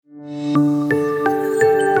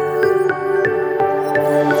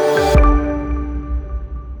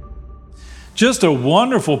Just a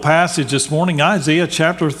wonderful passage this morning, Isaiah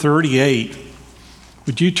chapter 38.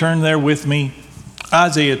 Would you turn there with me?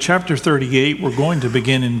 Isaiah chapter 38, we're going to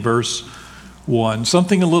begin in verse 1.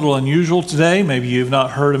 Something a little unusual today. Maybe you've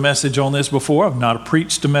not heard a message on this before. I've not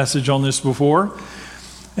preached a message on this before.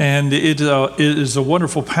 And it is a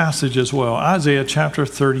wonderful passage as well. Isaiah chapter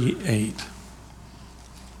 38.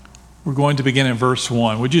 We're going to begin in verse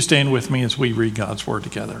 1. Would you stand with me as we read God's word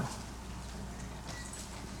together?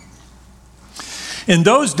 In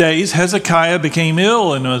those days, Hezekiah became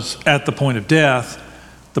ill and was at the point of death.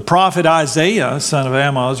 The prophet Isaiah, son of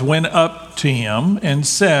Amoz, went up to him and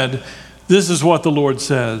said, "This is what the Lord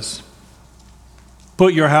says.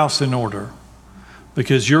 Put your house in order,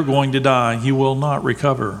 because you're going to die. You will not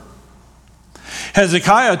recover."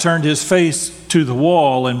 Hezekiah turned his face to the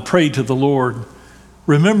wall and prayed to the Lord.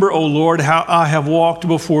 "Remember, O Lord, how I have walked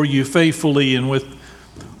before you faithfully and with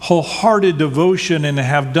wholehearted devotion and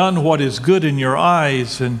have done what is good in your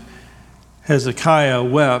eyes." And Hezekiah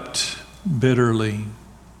wept bitterly.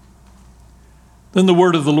 Then the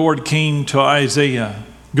word of the Lord came to Isaiah.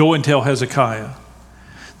 "Go and tell Hezekiah,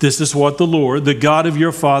 this is what the Lord, the God of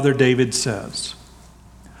your father David, says.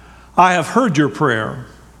 I have heard your prayer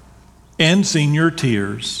and seen your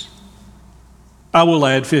tears. I will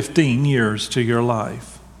add 15 years to your life,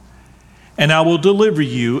 and I will deliver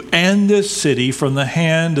you and this city from the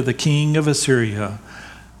hand of the king of Assyria.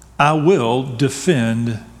 I will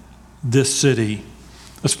defend this city."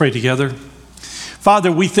 Let's pray together.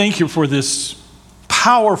 Father, we thank you for this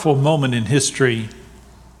powerful moment in history.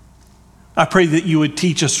 I pray that you would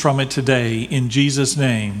teach us from it today. In Jesus'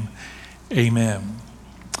 name, amen.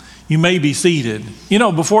 You may be seated. You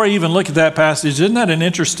know, before I even look at that passage, isn't that an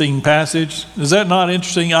interesting passage? Is that not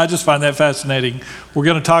interesting? I just find that fascinating. We're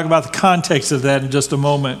going to talk about the context of that in just a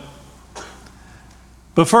moment.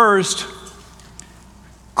 But first,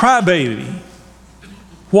 crybaby,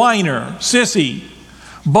 whiner, sissy,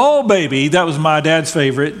 bawl baby. That was my dad's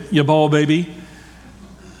favorite, you bawl baby.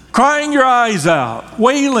 Crying your eyes out,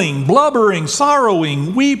 wailing, blubbering,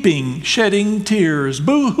 sorrowing, weeping, shedding tears,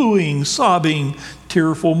 boo-hooing, sobbing,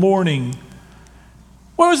 tearful mourning.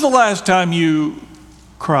 When was the last time you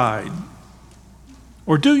cried?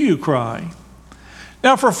 Or do you cry?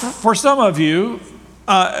 Now, for some of you,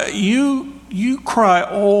 you cry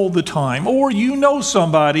all the time. Or you know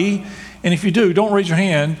somebody, and if you do, don't raise your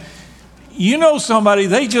hand. You know somebody,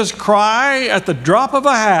 they just cry at the drop of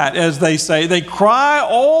a hat, as they say. They cry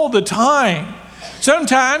all the time.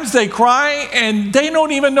 Sometimes they cry and they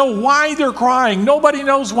don't even know why they're crying. Nobody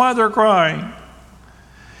knows why they're crying.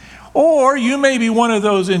 Or you may be one of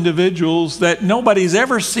those individuals that nobody's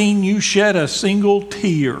ever seen you shed a single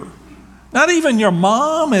tear. Not even your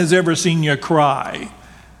mom has ever seen you cry.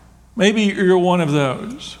 Maybe you're one of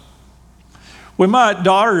those. When my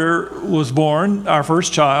daughter was born, our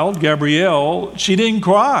first child, Gabrielle, she didn't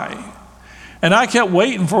cry. And I kept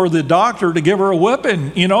waiting for the doctor to give her a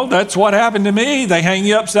whipping. You know, that's what happened to me. They hang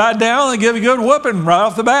you upside down and give you a good whipping right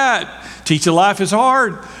off the bat. Teach you life is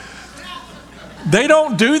hard. They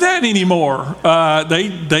don't do that anymore. They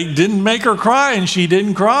didn't make her cry, and she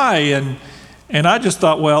didn't cry. And I just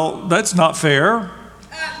thought, well, that's not fair.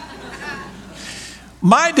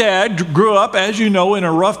 My dad grew up, as you know, in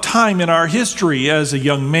a rough time in our history. As a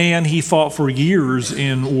young man, he fought for years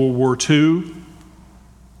in World War II.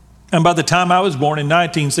 And by the time I was born in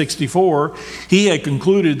 1964, he had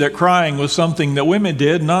concluded that crying was something that women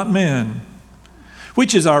did, not men.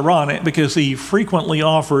 Which is ironic, because he frequently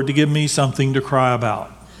offered to give me something to cry about.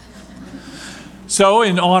 So,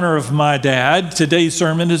 in honor of my dad, today's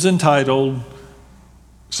sermon is entitled,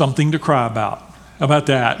 "Something to Cry About." How about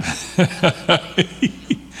that?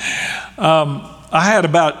 I had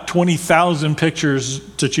about 20,000 pictures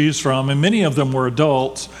to choose from, and many of them were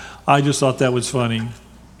adults. I just thought that was funny.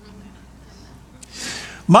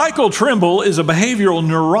 Michael Trimble is a behavioral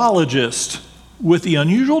neurologist with the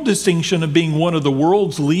unusual distinction of being one of the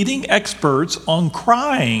world's leading experts on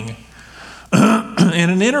crying. In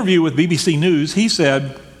an interview with BBC News, he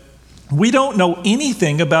said, "We don't know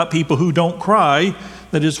anything about people who don't cry.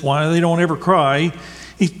 That is why they don't ever cry."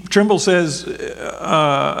 Trimble says,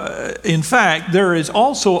 in fact, there is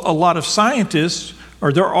also a lot of scientists,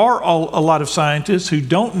 or there are a lot of scientists who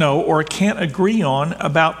don't know or can't agree on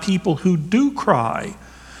about people who do cry.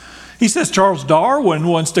 He says Charles Darwin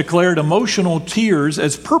once declared emotional tears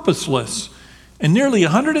as purposeless. And nearly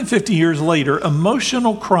 150 years later,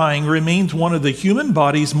 emotional crying remains one of the human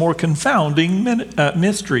body's more confounding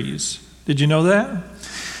mysteries. Did you know that?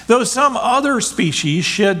 Though some other species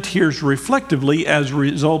shed tears reflectively as a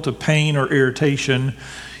result of pain or irritation,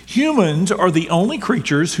 humans are the only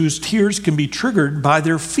creatures whose tears can be triggered by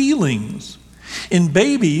their feelings. In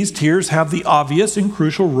babies, tears have the obvious and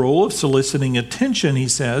crucial role of soliciting attention, he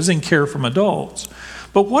says, and care from adults.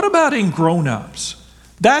 But what about in grown-ups?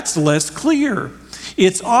 That's less clear.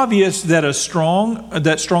 It's obvious that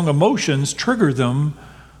strong emotions trigger them,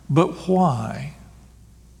 but why?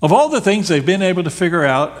 Of all the things they've been able to figure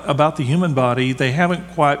out about the human body, they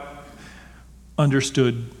haven't quite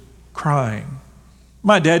understood crying.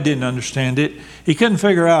 My dad didn't understand it. He couldn't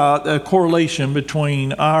figure out a correlation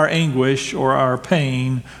between our anguish or our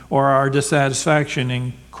pain or our dissatisfaction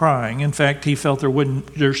in crying. In fact, he felt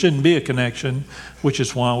there shouldn't be a connection, which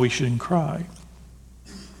is why we shouldn't cry.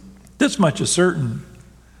 This much is certain,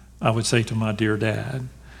 I would say to my dear dad.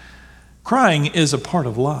 Crying is a part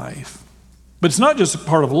of life. But it's not just a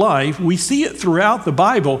part of life. We see it throughout the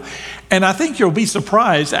Bible. And I think you'll be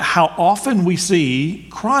surprised at how often we see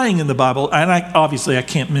crying in the Bible. And obviously, I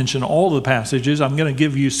can't mention all the passages. I'm going to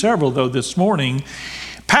give you several, though, this morning.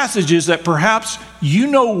 Passages that perhaps you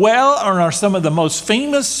know well are some of the most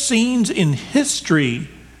famous scenes in history.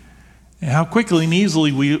 And how quickly and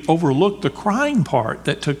easily we overlook the crying part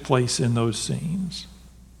that took place in those scenes.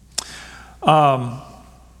 So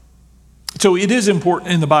it is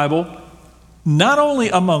important in the Bible, not only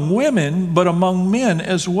among women, but among men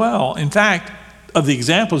as well. In fact, of the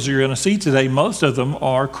examples you're going to see today, most of them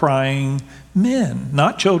are crying men.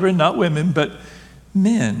 Not children, not women, but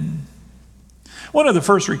men. One of the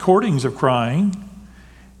first recordings of crying,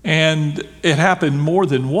 and it happened more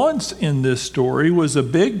than once in this story, was a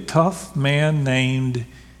big, tough man named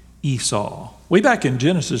Esau. Way back in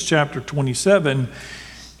Genesis chapter 27,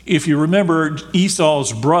 if you remember,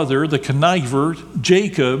 Esau's brother, the conniver,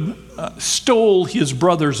 Jacob, stole his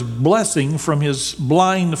brother's blessing from his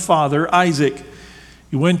blind father, Isaac.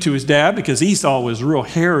 He went to his dad because Esau was real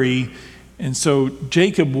hairy, and so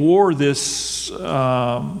Jacob wore this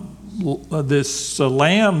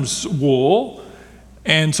lamb's wool,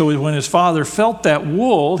 and so when his father felt that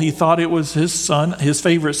wool, he thought it was his son, his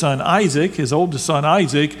favorite son Isaac, his oldest son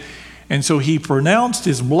Isaac, and so he pronounced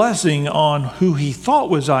his blessing on who he thought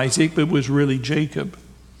was Isaac, but was really Jacob.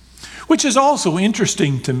 Which is also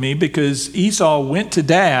interesting to me because Esau went to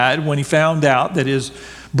dad when he found out that his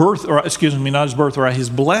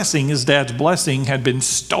blessing, his dad's blessing had been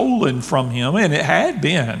stolen from him, and it had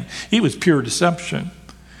been. He was pure deception.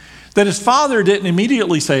 That his father didn't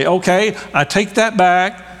immediately say, okay, I take that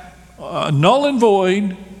back, null and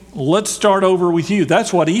void, let's start over with you.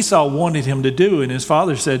 That's what Esau wanted him to do, and his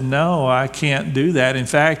father said, no, I can't do that. In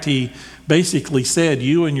fact, he basically said,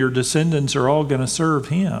 you and your descendants are all going to serve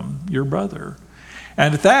him, your brother.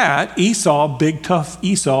 And at that, Esau, big tough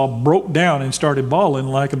Esau, broke down and started bawling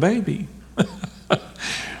like a baby.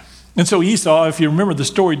 And so Esau, if you remember the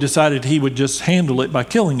story, decided he would just handle it by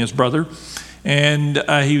killing his brother. And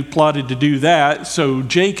he plotted to do that. So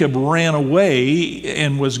Jacob ran away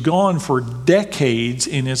and was gone for decades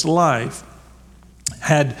in his life.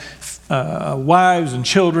 Had wives and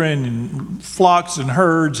children and flocks and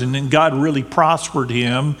herds, and then God really prospered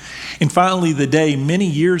him. And finally, the day, many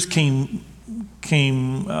years went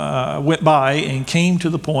by and came to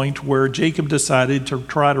the point where Jacob decided to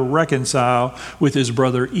try to reconcile with his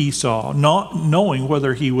brother Esau, not knowing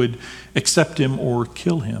whether he would accept him or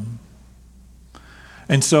kill him.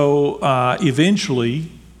 And so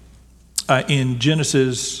eventually, in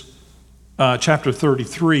Genesis chapter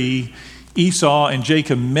 33, Esau and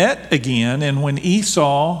Jacob met again, and when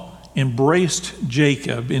Esau embraced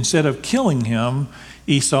Jacob, instead of killing him,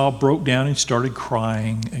 Esau broke down and started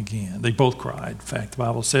crying again. They both cried, in fact, the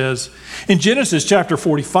Bible says. In Genesis chapter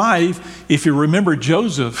 45, if you remember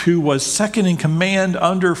Joseph, who was second in command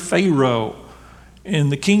under Pharaoh in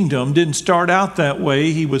the kingdom, didn't start out that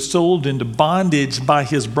way. He was sold into bondage by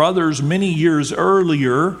his brothers many years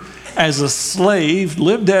earlier as a slave,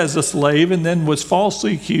 lived as a slave, and then was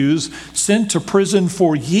falsely accused, sent to prison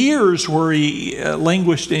for years where he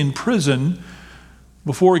languished in prison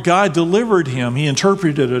before God delivered him. He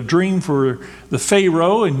interpreted a dream for the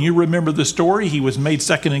Pharaoh, and you remember the story. He was made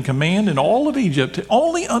second in command in all of Egypt,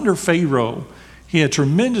 only under Pharaoh. He had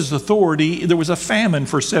tremendous authority. There was a famine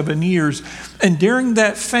for 7 years, and during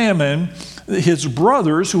that famine, his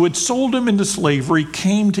brothers who had sold him into slavery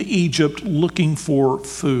came to Egypt looking for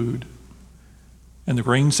food. And the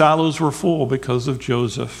grain silos were full because of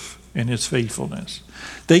Joseph and his faithfulness.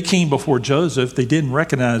 They came before Joseph. They didn't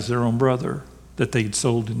recognize their own brother that they'd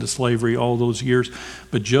sold into slavery all those years,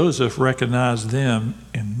 but Joseph recognized them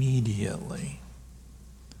immediately.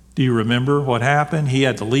 Do you remember what happened? He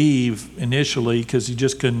had to leave initially because he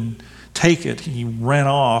just couldn't take it. He ran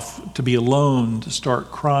off to be alone, to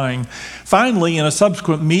start crying. Finally, in a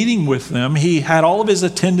subsequent meeting with them, he had all of his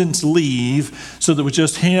attendants leave, so that it was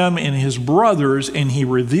just him and his brothers, and he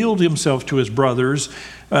revealed himself to his brothers,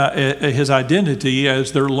 his identity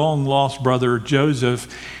as their long-lost brother Joseph.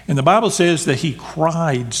 And the Bible says that he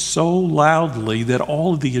cried so loudly that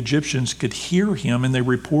all of the Egyptians could hear him, and they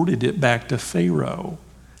reported it back to Pharaoh.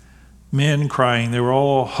 Men crying, they were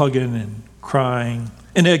all hugging and crying.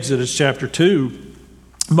 In Exodus chapter 2,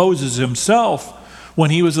 Moses himself,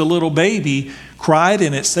 when he was a little baby, cried,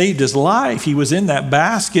 and it saved his life. He was in that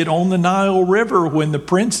basket on the Nile River when the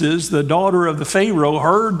princess, the daughter of the Pharaoh,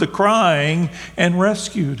 heard the crying and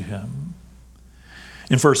rescued him.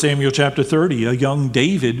 In 1 Samuel chapter 30, a young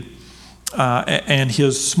David and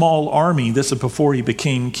his small army, this is before he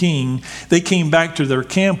became king, they came back to their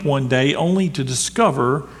camp one day only to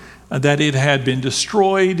discover that it had been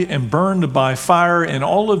destroyed and burned by fire, and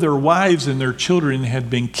all of their wives and their children had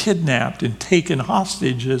been kidnapped and taken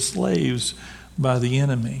hostage as slaves by the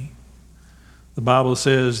enemy. The Bible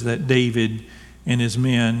says that David and his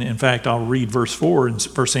men, in fact, I'll read verse 4 in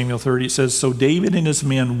 1 Samuel 30. It says, "So David and his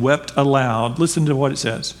men wept aloud." Listen to what it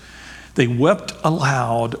says. They wept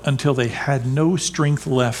aloud until they had no strength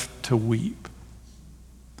left to weep.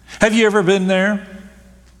 Have you ever been there?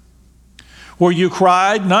 Where you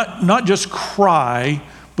cried, not just cry,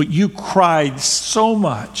 but you cried so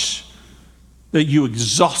much that you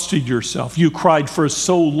exhausted yourself. You cried for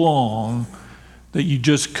so long that you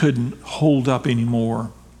just couldn't hold up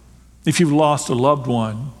anymore. If you've lost a loved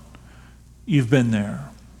one, you've been there.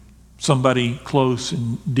 Somebody close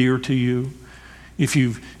and dear to you. If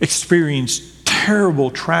you've experienced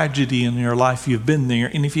terrible tragedy in your life, you've been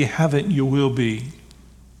there. And if you haven't, you will be.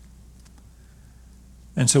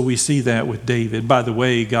 And so we see that with David. By the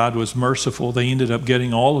way, God was merciful. They ended up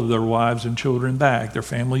getting all of their wives and children back. Their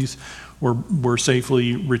families were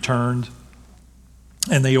safely returned,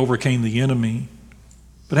 and they overcame the enemy.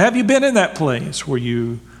 But have you been in that place where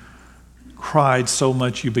you cried so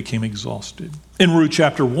much you became exhausted? In Ruth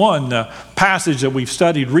chapter 1, the passage that we've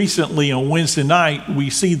studied recently on Wednesday night, we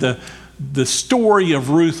see the story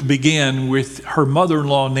of Ruth began with her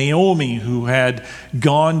mother-in-law Naomi, who had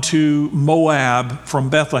gone to Moab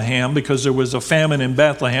from Bethlehem because there was a famine in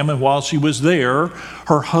Bethlehem. And while she was there,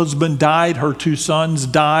 her husband died, her 2 sons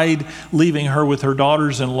died, leaving her with her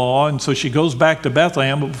daughters-in-law. And so she goes back to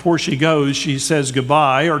Bethlehem, but before she goes, she says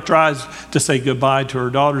goodbye, or tries to say goodbye to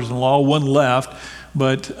her daughters-in-law. One left,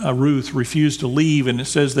 but Ruth refused to leave. And it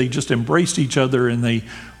says they just embraced each other and they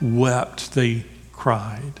wept, they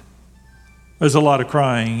cried. There's a lot of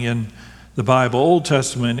crying in the Bible, Old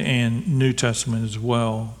Testament and New Testament as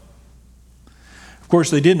well. Of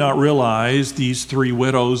course, they did not realize, these 3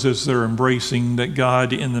 widows, as they're embracing, that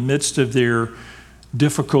God, in the midst of their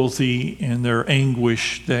difficulty and their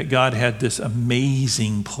anguish, that God had this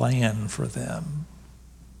amazing plan for them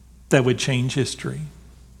that would change history.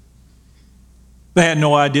 They had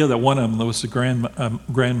no idea that one of them was the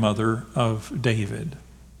grandmother of David.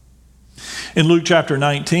 In Luke chapter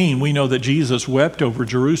 19, we know that Jesus wept over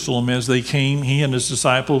Jerusalem as they came, he and his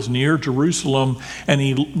disciples, near Jerusalem, and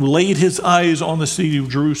he laid his eyes on the city of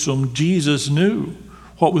Jerusalem. Jesus knew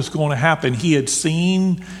what was going to happen. He had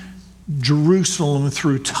seen Jerusalem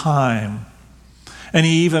through time. And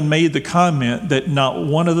he even made the comment that not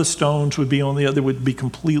one of the stones would be on the other, would be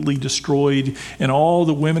completely destroyed, and all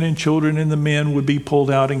the women and children and the men would be pulled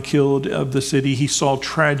out and killed of the city. He saw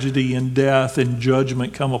tragedy and death and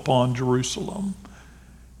judgment come upon Jerusalem,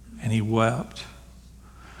 and he wept.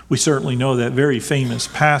 We certainly know that very famous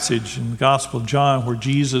passage in the Gospel of John where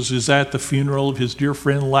Jesus is at the funeral of his dear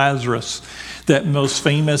friend Lazarus, that most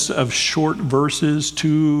famous of short verses,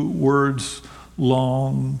 2 words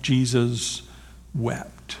long, Jesus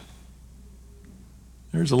wept.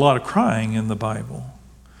 There's a lot of crying in the Bible.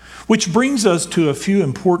 Which brings us to a few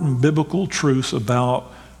important biblical truths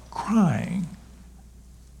about crying.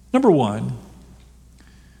 Number 1,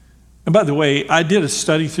 and by the way, I did a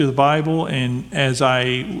study through the Bible, and as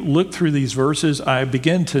I looked through these verses, I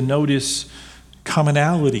began to notice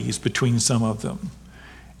commonalities between some of them.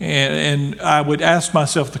 And I would ask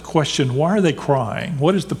myself the question, why are they crying?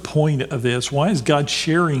 What is the point of this? Why is God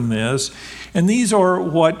sharing this? And these are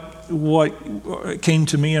what came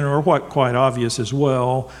to me and are what quite obvious as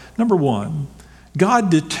well. Number 1, God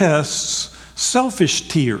detests selfish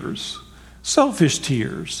tears. Selfish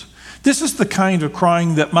tears. This is the kind of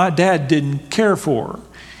crying that my dad didn't care for.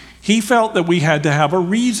 He felt that we had to have a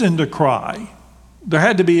reason to cry. There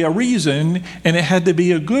had to be a reason, and it had to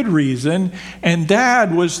be a good reason, and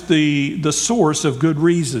Dad was the source of good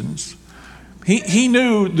reasons. He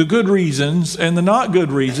knew the good reasons and the not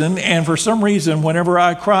good reason, and for some reason, whenever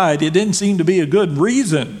I cried, it didn't seem to be a good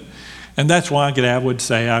reason. And that's why Dad would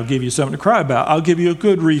say, I'll give you something to cry about. I'll give you a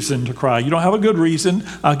good reason to cry. You don't have a good reason,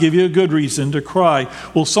 I'll give you a good reason to cry.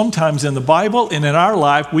 Well, sometimes in the Bible and in our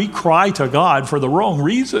life, we cry to God for the wrong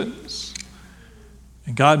reasons.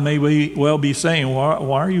 And God may well be saying, why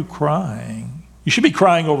are you crying? You should be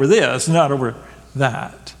crying over this, not over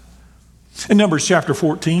that. In Numbers chapter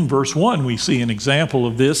 14, verse 1, we see an example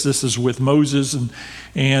of this. This is with Moses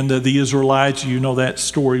and the Israelites. You know that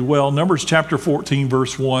story well. Numbers chapter 14,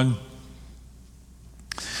 verse 1.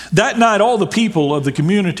 That night, all the people of the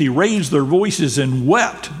community raised their voices and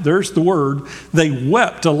wept. There's the word. They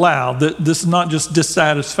wept aloud. This is not just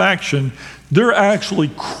dissatisfaction. They're actually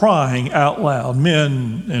crying out loud,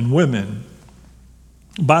 men and women.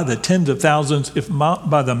 By the tens of thousands, if not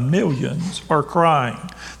by the millions, are crying.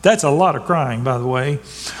 That's a lot of crying, by the way.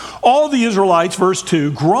 All the Israelites, verse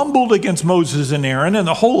 2, grumbled against Moses and Aaron, and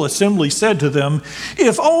the whole assembly said to them,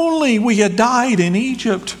 if only we had died in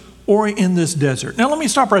Egypt or in this desert. Now let me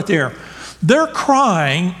stop right there. They're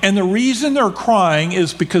crying, and the reason they're crying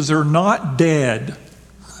is because they're not dead.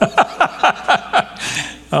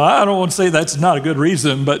 I don't want to say that's not a good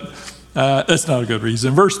reason, but that's not a good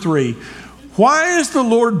reason. Verse 3, why is the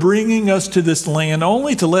Lord bringing us to this land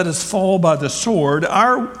only to let us fall by the sword?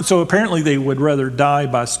 So apparently they would rather die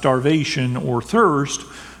by starvation or thirst,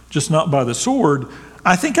 just not by the sword.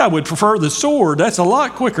 I think I would prefer the sword. That's a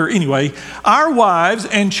lot quicker. Anyway, our wives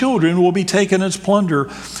and children will be taken as plunder.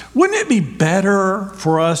 Wouldn't it be better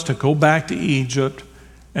for us to go back to Egypt?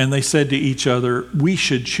 And they said to each other, we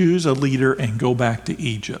should choose a leader and go back to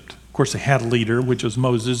Egypt. Of course, they had a leader, which was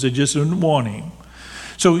Moses. They just didn't want him.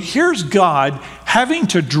 So here's God having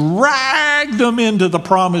to drag them into the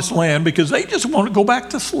promised land because they just want to go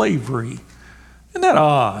back to slavery. Isn't that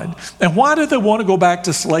odd? And why do they want to go back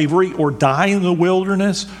to slavery or die in the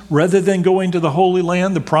wilderness rather than going to the Holy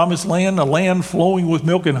Land, the promised land, a land flowing with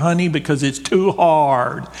milk and honey? Because it's too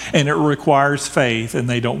hard and it requires faith, and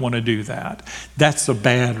they don't want to do that. That's a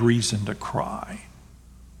bad reason to cry.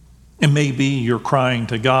 And maybe you're crying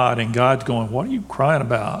to God and God's going, what are you crying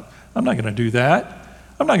about? I'm not going to do that.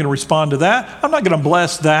 I'm not going to respond to that. I'm not going to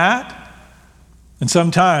bless that. And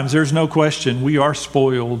sometimes there's no question we are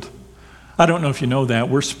spoiled. I don't know if you know that.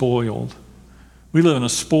 We're spoiled. We live in a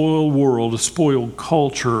spoiled world, a spoiled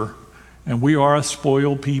culture, and we are a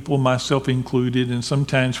spoiled people, myself included. And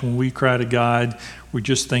sometimes when we cry to God, we're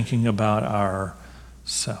just thinking about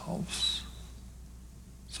ourselves.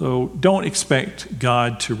 So don't expect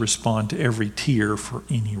God to respond to every tear for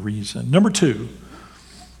any reason. Number 2,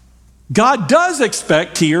 God does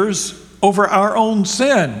expect tears over our own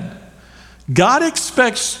sin. God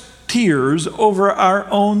expects tears over our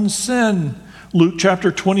own sin. Luke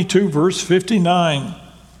chapter 22, verse 59.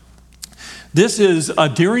 This is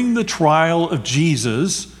during the trial of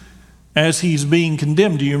Jesus as he's being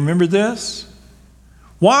condemned. Do you remember this?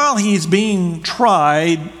 While he's being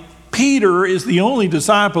tried, Peter is the only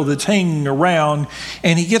disciple that's hanging around,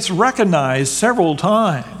 and he gets recognized several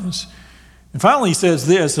times. And finally he says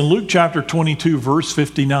this in Luke chapter 22, verse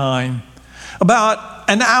 59. About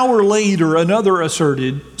an hour later, another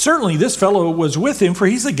asserted, certainly this fellow was with him, for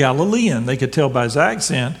he's a Galilean. They could tell by his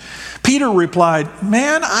accent. Peter replied,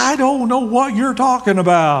 man, I don't know what you're talking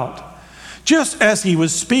about. Just as he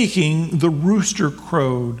was speaking, the rooster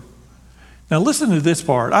crowed. Now listen to this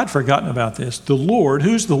part. I'd forgotten about this. The Lord,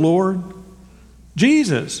 who's the Lord?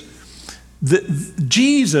 Jesus.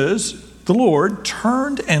 Jesus, the Lord,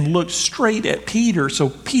 turned and looked straight at Peter. So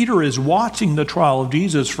Peter is watching the trial of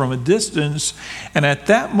Jesus from a distance. And at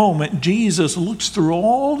that moment, Jesus looks through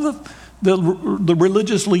all the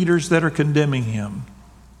religious leaders that are condemning him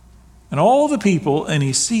and all the people, and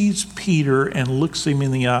he sees Peter and looks him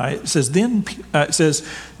in the eye. It says,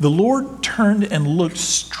 the Lord turned and looked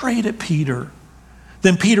straight at Peter.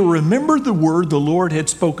 Then Peter remembered the word the Lord had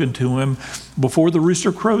spoken to him, before the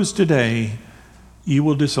rooster crows today, you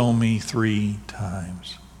will disown me 3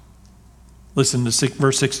 times. Listen to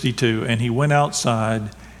verse 62. And he went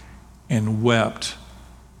outside and wept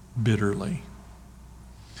bitterly.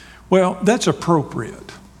 Well, that's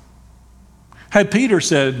appropriate. Had Peter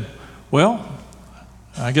said, well,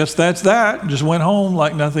 I guess that's that, just went home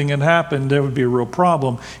like nothing had happened, there would be a real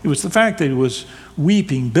problem. It was the fact that he was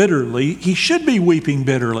weeping bitterly. He should be weeping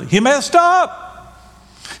bitterly. He messed up.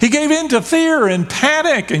 He gave in to fear and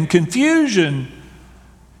panic and confusion.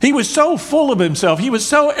 He was so full of himself. He was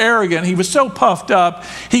so arrogant. He was so puffed up.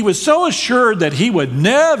 He was so assured that he would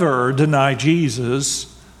never deny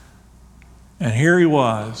Jesus. And here he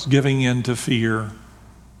was, giving in to fear.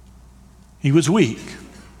 He was weak.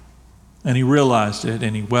 And he realized it,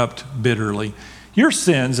 and he wept bitterly. Your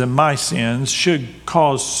sins and my sins should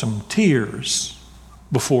cause some tears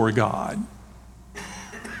before God.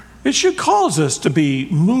 It should cause us to be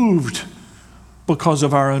moved because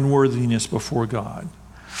of our unworthiness before God.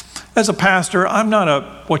 As a pastor, I'm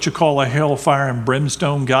not what you call a hellfire and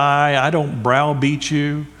brimstone guy. I don't browbeat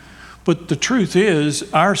you. But the truth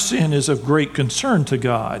is, our sin is of great concern to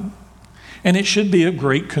God. And it should be of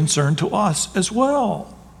great concern to us as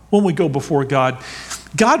well when we go before God.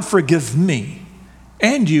 God, forgive me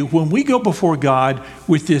and you when we go before God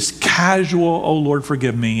with this casual, oh Lord,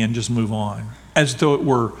 forgive me, and just move on as though it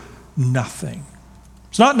were nothing.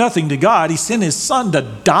 It's not nothing to God. He sent his son to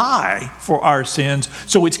die for our sins,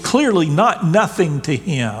 so it's clearly not nothing to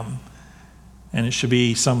him. And it should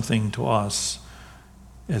be something to us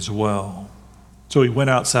as well. So he went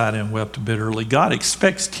outside and wept bitterly. God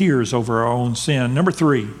expects tears over our own sin. Number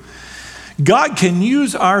 3, God can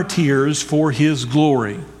use our tears for his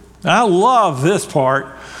glory. I love this part.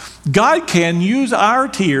 God can use our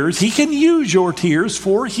tears. He can use your tears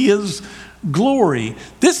for his glory.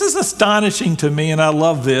 This is astonishing to me, and I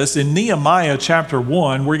love this. In Nehemiah chapter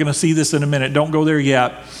 1, we're going to see this in a minute. Don't go there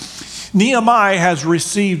yet. Nehemiah has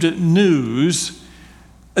received news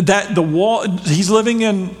that the wall, he's living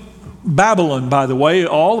in Babylon, by the way.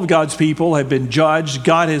 All of God's people have been judged.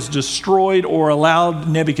 God has destroyed or allowed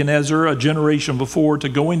Nebuchadnezzar, a generation before, to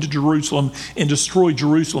go into Jerusalem and destroy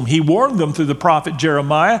Jerusalem. He warned them through the prophet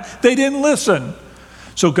Jeremiah. They didn't listen.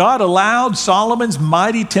 So God allowed Solomon's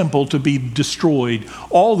mighty temple to be destroyed.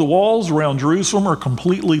 All the walls around Jerusalem are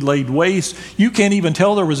completely laid waste. You can't even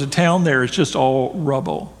tell there was a town there. It's just all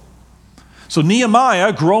rubble. So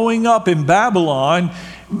Nehemiah, growing up in Babylon,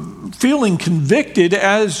 feeling convicted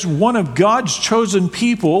as one of God's chosen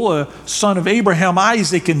people, a son of Abraham,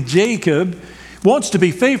 Isaac, and Jacob, wants to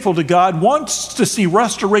be faithful to God, wants to see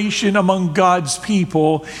restoration among God's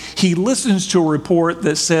people. He listens to a report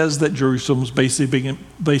that says that Jerusalem's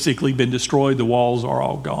basically been destroyed. The walls are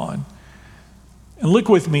all gone. And look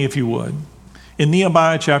with me, if you would, in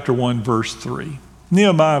Nehemiah chapter 1, verse 3.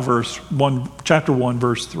 Nehemiah chapter 1,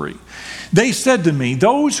 verse 3. They said to me,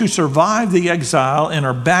 those who survived the exile and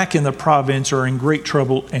are back in the province are in great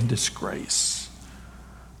trouble and disgrace.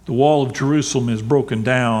 The wall of Jerusalem is broken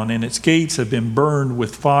down, and its gates have been burned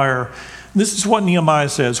with fire. This is what Nehemiah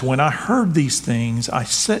says. When I heard these things, I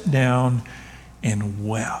sat down and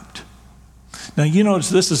wept. Now, you notice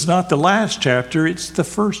this is not the last chapter. It's the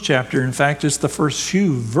first chapter. In fact, it's the first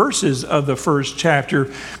few verses of the first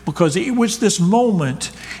chapter, because it was this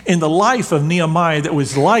moment in the life of Nehemiah that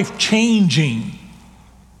was life-changing,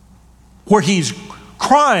 where he's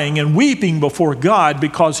crying and weeping before God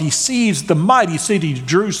because he sees the mighty city of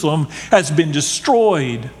Jerusalem has been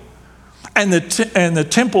destroyed, and the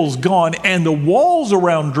temple's gone, and the walls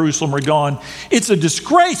around Jerusalem are gone. It's a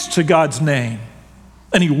disgrace to God's name.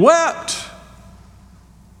 And he wept.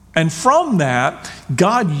 And from that,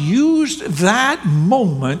 God used that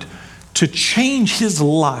moment to change his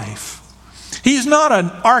life. He's not an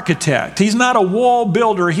architect. He's not a wall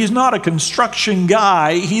builder. He's not a construction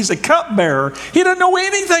guy. He's a cupbearer. He doesn't know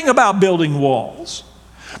anything about building walls.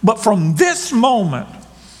 But from this moment,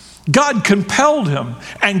 God compelled him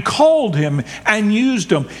and called him and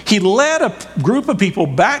used him. He led a group of people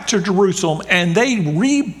back to Jerusalem, and they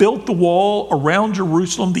rebuilt the wall around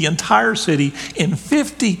Jerusalem, the entire city, in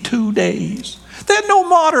 52 days. They had no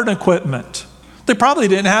modern equipment. They probably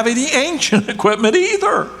didn't have any ancient equipment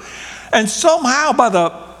either. And somehow, by the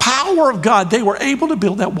power of God, they were able to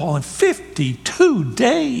build that wall in 52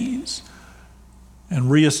 days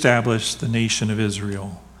and reestablish the nation of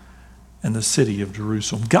Israel and the city of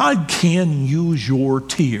Jerusalem. God can use your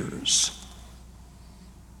tears.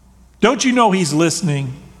 Don't you know he's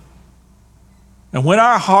listening? And when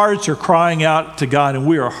our hearts are crying out to God and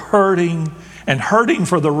we are hurting, and hurting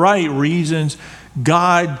for the right reasons,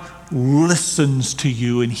 God listens to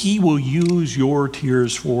you, and he will use your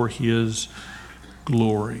tears for his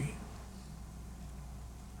glory.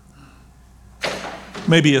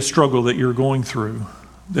 Maybe a struggle that you're going through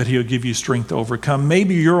that he'll give you strength to overcome.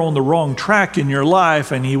 Maybe you're on the wrong track in your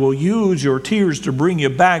life, and he will use your tears to bring you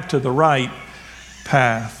back to the right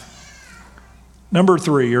path. Number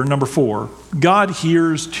 4, God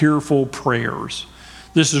hears tearful prayers.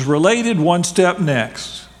 This is related one step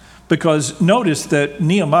next. Because notice that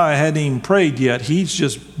Nehemiah hadn't even prayed yet. He's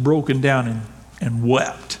just broken down and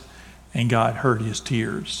wept. And God heard his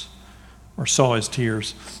tears, or saw his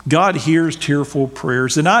tears. God hears tearful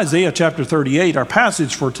prayers. In Isaiah chapter 38, our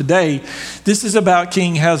passage for today, this is about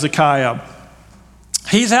King Hezekiah.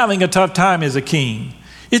 He's having a tough time as a king.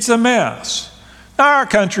 It's a mess. Our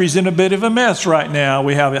country's in a bit of a mess right now.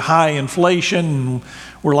 We have a high inflation. And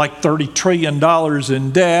we're like $30 trillion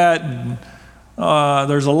in debt. And,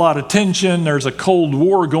 there's a lot of tension. There's a Cold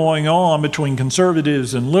War going on between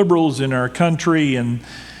conservatives and liberals in our country. And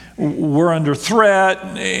we're under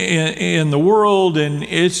threat in the world. And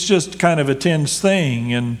it's just kind of a tense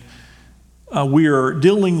thing. And we are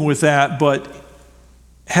dealing with that. But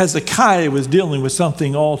Hezekiah was dealing with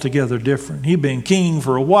something altogether different. He'd been king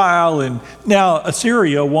for a while, and now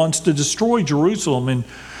Assyria wants to destroy Jerusalem. And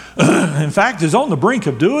in fact, is on the brink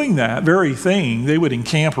of doing that very thing. They would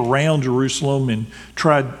encamp around Jerusalem and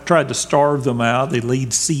tried to starve them out. They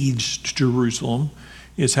laid siege to Jerusalem,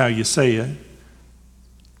 is how you say it.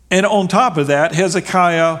 And on top of that,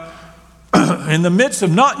 Hezekiah, in the midst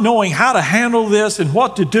of not knowing how to handle this and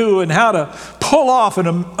what to do and how to pull off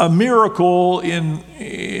a miracle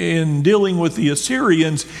in dealing with the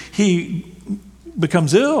Assyrians, he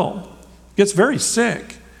becomes ill, gets very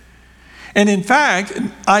sick. And in fact,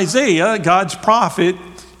 Isaiah, God's prophet,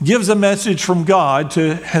 gives a message from God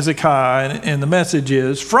to Hezekiah, and the message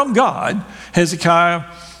is, from God, Hezekiah,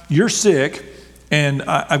 you're sick, and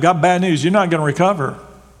I've got bad news. You're not going to recover.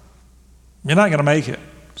 You're not going to make it.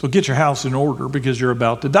 So get your house in order because you're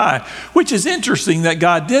about to die. Which is interesting that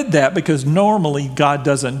God did that, because normally God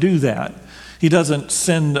doesn't do that. He doesn't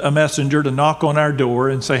send a messenger to knock on our door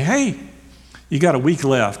and say, hey, you got a week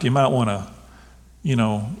left. You might want to,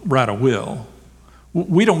 write a will.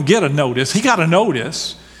 We don't get a notice. He got a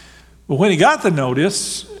notice. But when he got the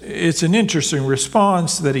notice, it's an interesting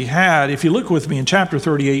response that he had. If you look with me in chapter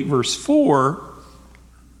 38, verse 4,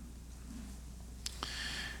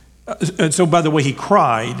 and so, by the way, he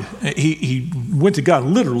cried. He went to God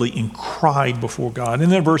literally and cried before God.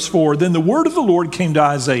 And then verse 4, then the word of the Lord came to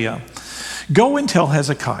Isaiah. Go and tell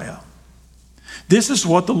Hezekiah, this is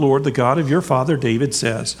what the Lord, the God of your father David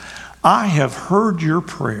says. I have heard your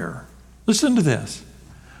prayer. Listen to this.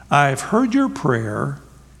 I have heard your prayer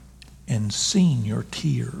and seen your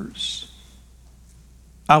tears.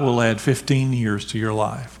 I will add 15 years to your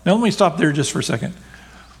life. Now, let me stop there just for a second.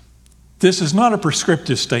 This is not a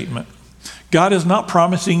prescriptive statement. God is not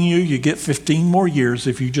promising you get 15 more years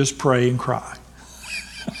if you just pray and cry.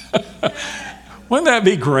 Wouldn't that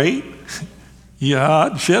be great? Yeah,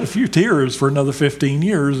 I'd shed a few tears for another 15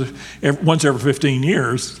 years. Once every 15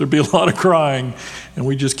 years, there'd be a lot of crying, and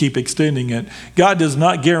we just keep extending it. God does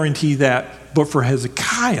not guarantee that, but for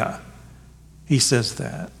Hezekiah, he says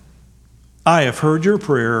that. I have heard your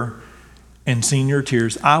prayer and seen your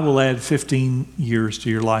tears. I will add 15 years to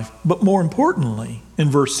your life. But more importantly, in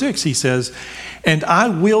verse 6, he says, and I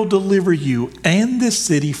will deliver you and this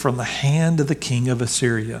city from the hand of the king of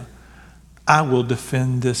Assyria. I will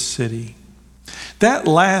defend this city. That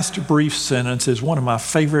last brief sentence is one of my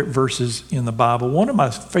favorite verses in the Bible, one of my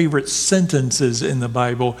favorite sentences in the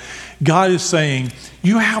Bible. God is saying,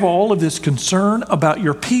 you have all of this concern about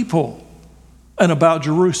your people and about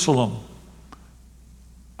Jerusalem.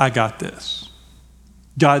 I got this.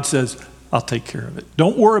 God says, I'll take care of it.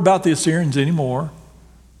 Don't worry about the Assyrians anymore.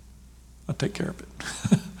 I'll take care of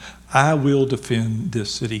it. I will defend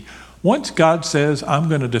this city. Once God says, I'm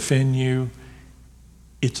going to defend you,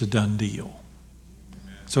 it's a done deal.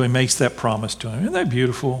 So he makes that promise to him. Isn't that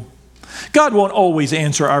beautiful? God won't always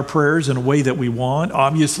answer our prayers in a way that we want.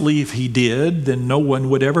 Obviously, if he did, then no one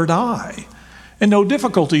would ever die. And no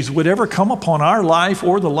difficulties would ever come upon our life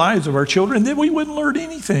or the lives of our children, then we wouldn't learn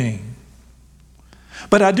anything.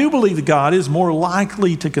 But I do believe that God is more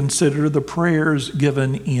likely to consider the prayers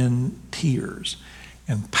given in tears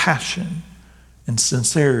and passion and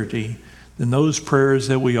sincerity than those prayers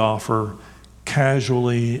that we offer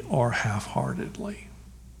casually or half-heartedly.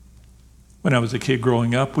 When I was a kid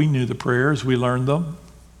growing up, we knew the prayers, we learned them.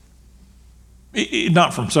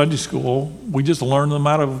 Not from Sunday school. We just learned them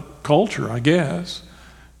out of culture, I guess.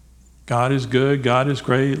 God is good. God is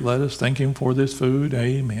great. Let us thank him for this food.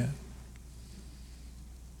 Amen.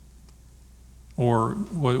 Or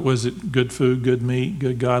what was it? Good food, good meat,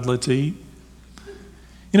 good God, let's eat.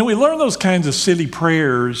 We learn those kinds of silly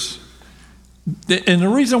prayers. And the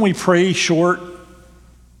reason we pray short,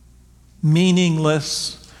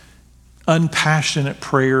 meaningless, unpassionate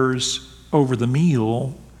prayers over the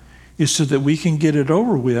meal is so that we can get it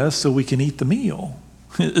over with so we can eat the meal.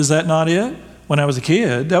 Is that not it? When I was a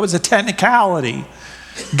kid, that was a technicality.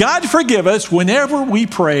 God forgive us whenever we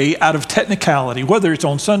pray out of technicality, whether it's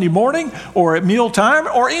on Sunday morning or at mealtime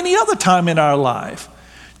or any other time in our life.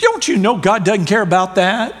 Don't you know God doesn't care about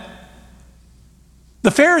that?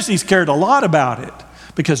 The Pharisees cared a lot about it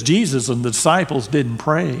because Jesus and the disciples didn't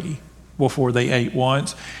pray before they ate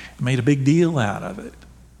once and made a big deal out of it.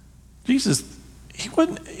 Jesus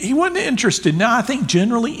he wasn't interested. Now, I think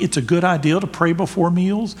generally it's a good idea to pray before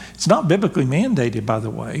meals. It's not biblically mandated, by the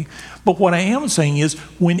way. But what I am saying is,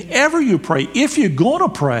 whenever you pray, if you're going to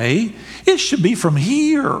pray, it should be from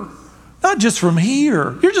here, not just from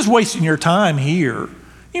here. You're just wasting your time here.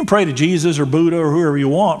 You can pray to Jesus or Buddha or whoever you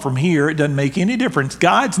want from here. It doesn't make any difference.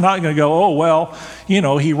 God's not going to go, oh, well,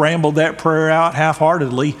 he rambled that prayer out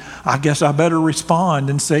half-heartedly. I guess I better respond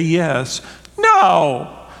and say yes.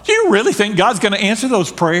 No. Do you really think God's going to answer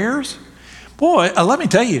those prayers? Boy, let me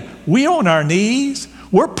tell you, we on our knees,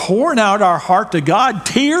 we're pouring out our heart to God.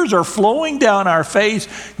 Tears are flowing down our face.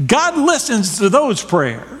 God listens to those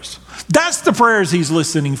prayers. That's the prayers he's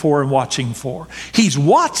listening for and watching for. He's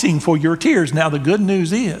watching for your tears. Now, the good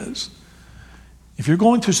news is, if you're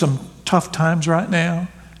going through some tough times right now,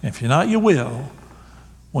 and if you're not, you will,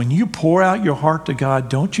 when you pour out your heart to God,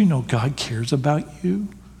 don't you know God cares about you?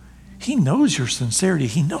 He knows your sincerity.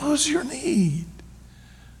 He knows your need.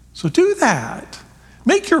 So do that.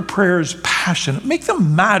 Make your prayers passionate. Make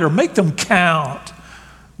them matter. Make them count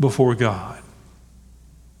before God.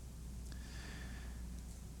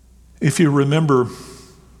 If you remember,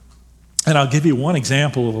 and I'll give you one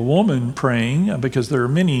example of a woman praying, because there are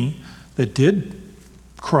many that did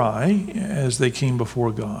cry as they came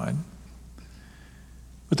before God.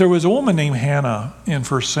 But there was a woman named Hannah in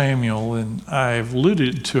 1 Samuel, and I've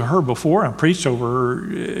alluded to her before. I preached over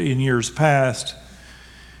her in years past.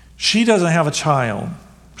 She doesn't have a child.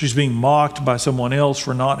 She's being mocked by someone else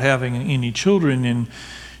for not having any children, and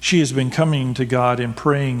she has been coming to God and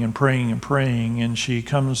praying and praying and praying, and she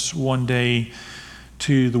comes one day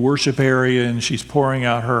to the worship area and she's pouring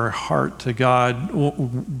out her heart to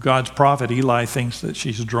God. God's prophet Eli thinks that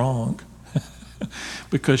she's drunk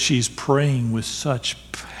because she's praying with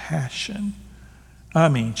such passion. I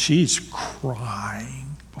mean, she's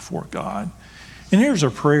crying before God. And here's her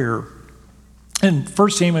prayer. In 1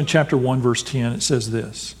 Samuel chapter 1, verse 10, it says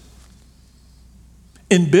this: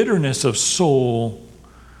 in bitterness of soul.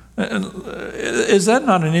 Is that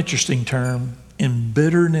not an interesting term? In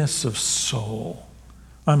bitterness of soul.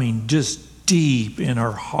 I mean, just deep in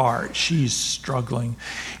her heart, she's struggling.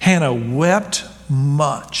 Hannah wept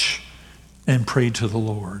much and prayed to the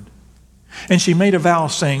Lord. And she made a vow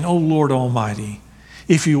saying, O Lord Almighty,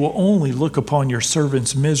 if you will only look upon your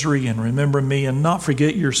servant's misery and remember me and not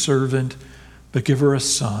forget your servant, but give her a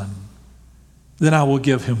son, then I will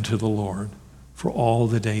give him to the Lord for all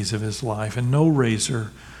the days of his life, and no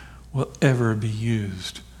razor will ever be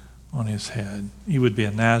used on his head. He would be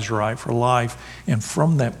a Nazirite for life. And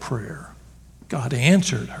from that prayer, God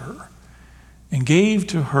answered her and gave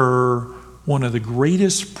to her one of the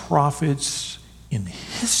greatest prophets in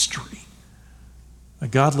history, a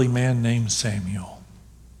godly man named Samuel.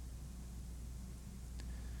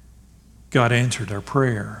 God answered her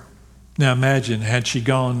prayer. Now imagine, had she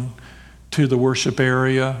gone to the worship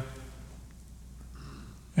area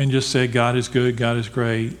and just said, God is good, God is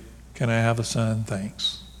great, can I have a son?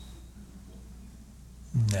 Thanks.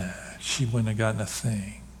 Nah, she wouldn't have gotten a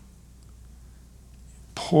thing.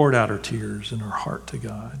 Poured out her tears and her heart to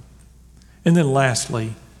God. And then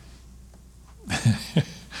lastly,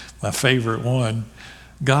 my favorite one,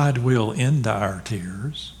 God will end our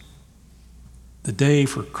tears. The day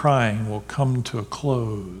for crying will come to a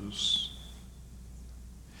close.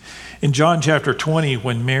 In John chapter 20,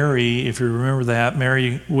 when Mary, if you remember that,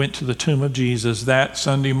 Mary went to the tomb of Jesus that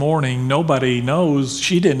Sunday morning, nobody knows.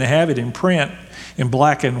 She didn't have it in print in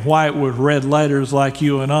black and white with red letters like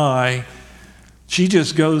you and I. She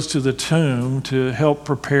just goes to the tomb to help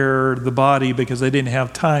prepare the body because they didn't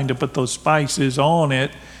have time to put those spices on it,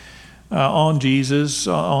 on Jesus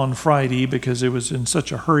on Friday, because it was in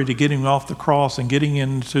such a hurry to get him off the cross and getting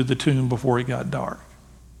into the tomb before it got dark.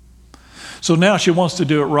 So now she wants to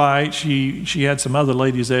do it right. She had some other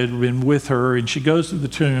ladies that had been with her, and she goes to the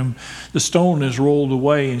tomb. The stone is rolled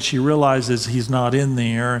away, and she realizes he's not in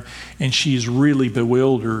there, and she's really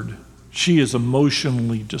bewildered. She is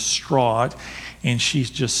emotionally distraught, and she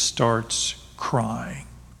just starts crying.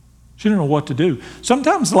 She doesn't know what to do.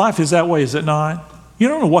 Sometimes life is that way, is it not? You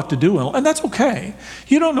don't know what to do, and that's okay.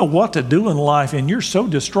 You don't know what to do in life, and you're so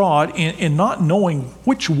distraught in not knowing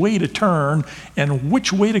which way to turn and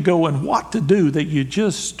which way to go and what to do that you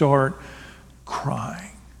just start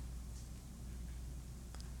crying.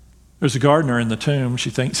 There's a gardener in the tomb. She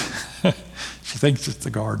thinks it's the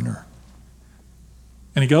gardener.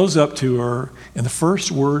 And he goes up to her, and the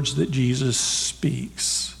first words that Jesus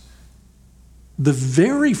speaks, the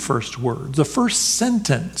very first words, the first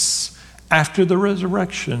sentence after the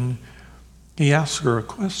resurrection, he asks her a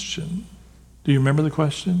question. Do you remember the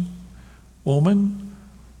question? Woman,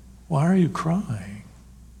 why are you crying?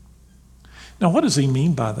 Now, what does he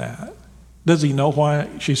mean by that? Does he know why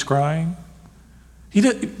she's crying? He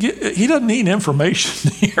doesn't need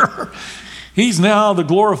information here. He's now the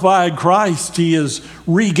glorified Christ. He has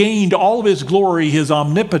regained all of his glory, his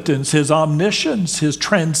omnipotence, his omniscience, his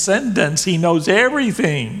transcendence. He knows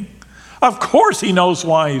everything. Of course he knows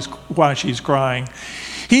why she's crying.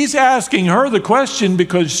 He's asking her the question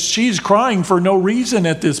because she's crying for no reason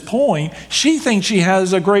at this point. She thinks she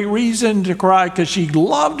has a great reason to cry because she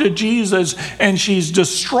loved Jesus and she's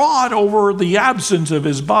distraught over the absence of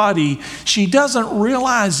his body. She doesn't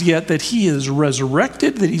realize yet that he is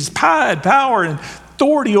resurrected, that he's had power and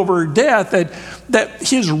authority over death, that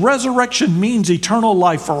his resurrection means eternal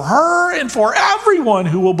life for her and for everyone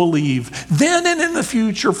who will believe then and in the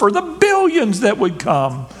future, for the billions that would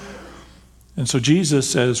come. And so Jesus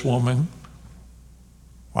says, woman,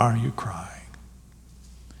 why are you crying?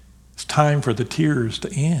 It's time for the tears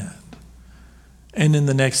to end. And in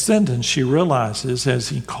the next sentence, she realizes as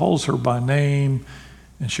he calls her by name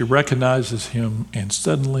and she recognizes him, and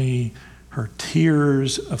suddenly her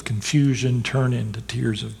tears of confusion turn into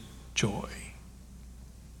tears of joy.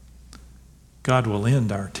 God will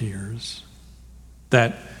end our tears.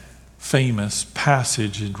 That famous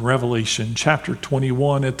passage in Revelation chapter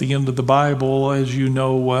 21 at the end of the Bible, as you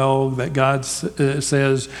know well, that God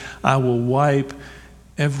says, I will wipe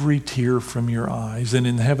every tear from your eyes, and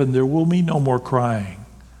in heaven there will be no more crying,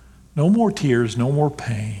 no more tears, no more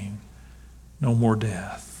pain, no more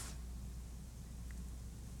death.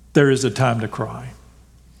 There is a time to cry,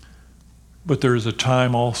 but there is a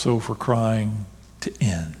time also for crying to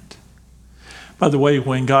end. By the way,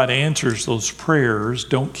 when God answers those prayers,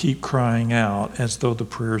 don't keep crying out as though the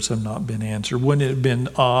prayers have not been answered. Wouldn't it have been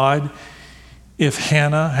odd if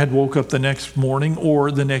Hannah had woke up the next morning or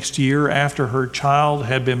the next year after her child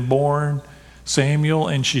had been born, Samuel,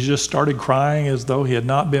 and she just started crying as though he had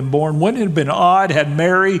not been born? Wouldn't it have been odd had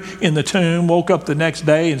Mary in the tomb woke up the next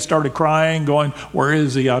day and started crying, going, where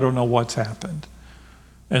is he? I don't know what's happened.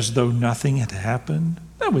 As though nothing had happened?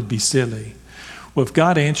 That would be silly. Well, if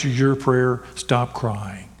God answers your prayer, stop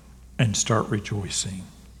crying and start rejoicing.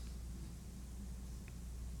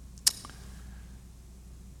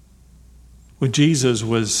 When Jesus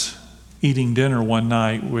was eating dinner one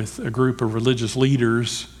night with a group of religious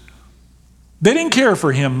leaders, they didn't care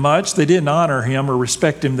for him much. They didn't honor him or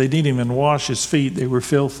respect him. They didn't even wash his feet. They were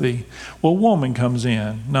filthy. Well, a woman comes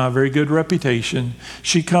in, not a very good reputation.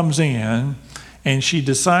 She comes in and she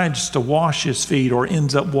decides to wash his feet, or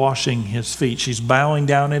ends up washing his feet. She's bowing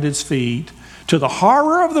down at his feet to the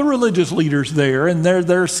horror of the religious leaders there and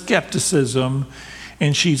their skepticism.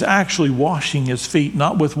 And she's actually washing his feet,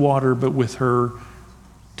 not with water, but with her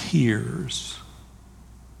tears.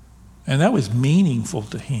 And that was meaningful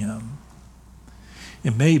to him.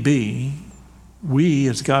 It may be we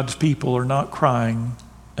as God's people are not crying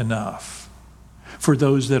enough for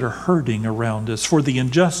those that are hurting around us, for the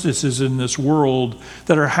injustices in this world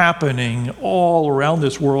that are happening all around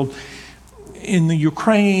this world, in the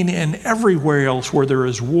Ukraine and everywhere else where there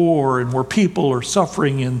is war and where people are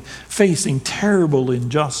suffering and facing terrible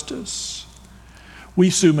injustice.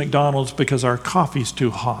 We sue McDonald's because our coffee's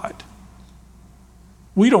too hot.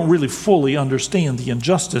 We don't really fully understand the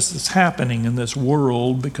injustice that's happening in this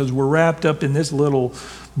world because we're wrapped up in this little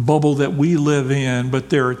bubble that we live in, but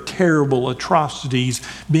there are terrible atrocities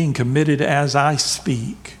being committed as I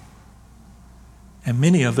speak. And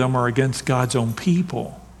many of them are against God's own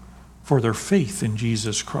people for their faith in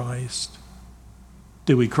Jesus Christ.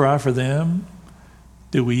 Do we cry for them?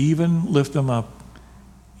 Do we even lift them up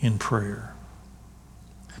in prayer?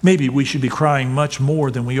 Maybe we should be crying much more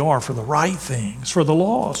than we are for the right things, for the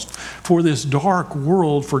lost, for this dark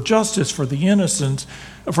world, for justice, for the innocent,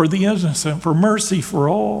 for mercy for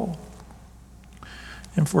all,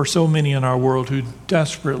 and for so many in our world who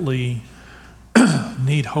desperately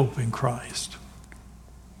need hope in Christ.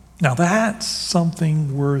 Now that's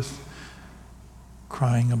something worth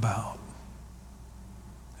crying about.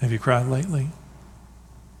 Have you cried lately?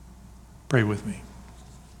 Pray with me.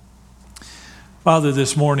 Father,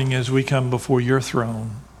 this morning as we come before your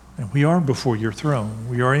throne, and we are before your throne,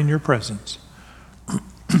 we are in your presence.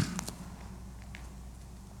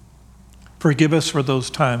 Forgive us for those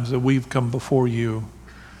times that we've come before you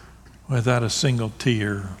without a single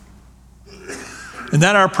tear. And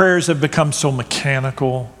that our prayers have become so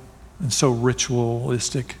mechanical and so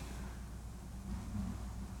ritualistic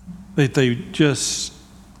that they just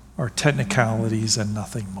are technicalities and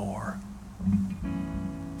nothing more.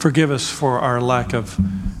 Forgive us for our lack of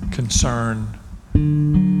concern,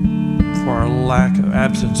 for our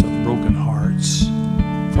absence of broken hearts,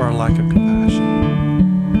 for our lack of compassion.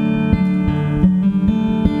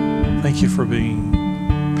 Thank Thank you for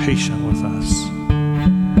being patient with us.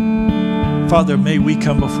 Father, may we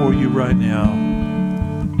come before you right now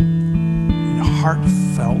in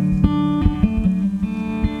heartfelt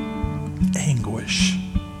anguish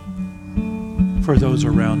for those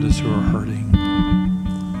around us who are hurting,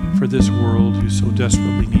 for this world who so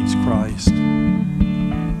desperately needs Christ,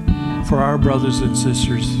 for our brothers and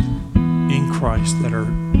sisters in Christ that are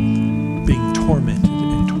being tormented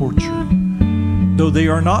and tortured. Though they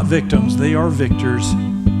are not victims, they are victors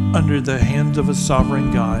under the hands of a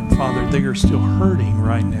sovereign God. Father, they are still hurting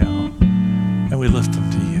right now, and we lift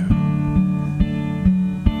them to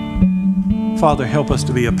you. Father, help us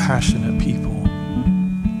to be a passionate people.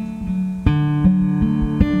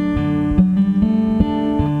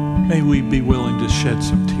 May we be willing to shed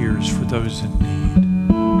some tears for those in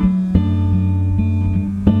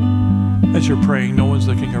need. As you're praying, no one's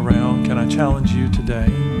looking around. Can I challenge you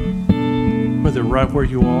today, whether right where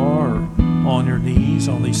you are or on your knees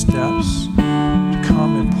on these steps, to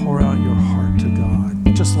come and pour out your heart to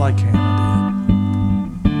God, just like Hannah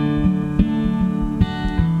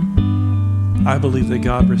did. I believe that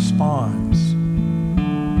God responds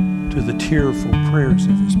to the tearful prayers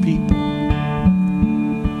of His people.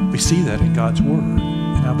 We see that in God's Word,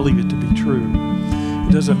 and I believe it to be true.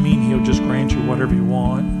 It doesn't mean He'll just grant you whatever you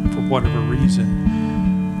want for whatever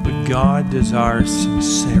reason, but God desires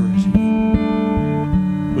sincerity.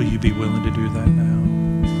 Will you be willing to do that now?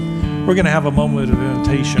 We're going to have a moment of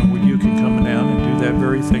invitation where you can come down and do that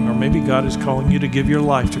very thing. Or maybe God is calling you to give your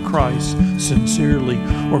life to Christ sincerely.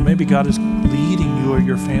 Or maybe God is leading you or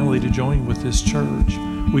your family to join with this church.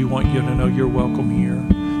 We want you to know you're welcome here.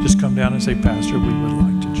 Just come down and say, Pastor, we would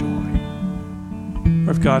like to join.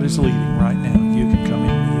 Or if God is leading right now, you can come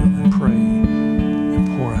and kneel and pray and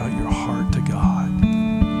pour out your heart to God.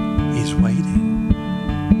 He's waiting.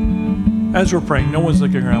 As we're praying, no one's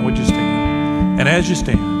looking around. Would you stand? And as you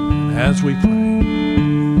stand, as we pray,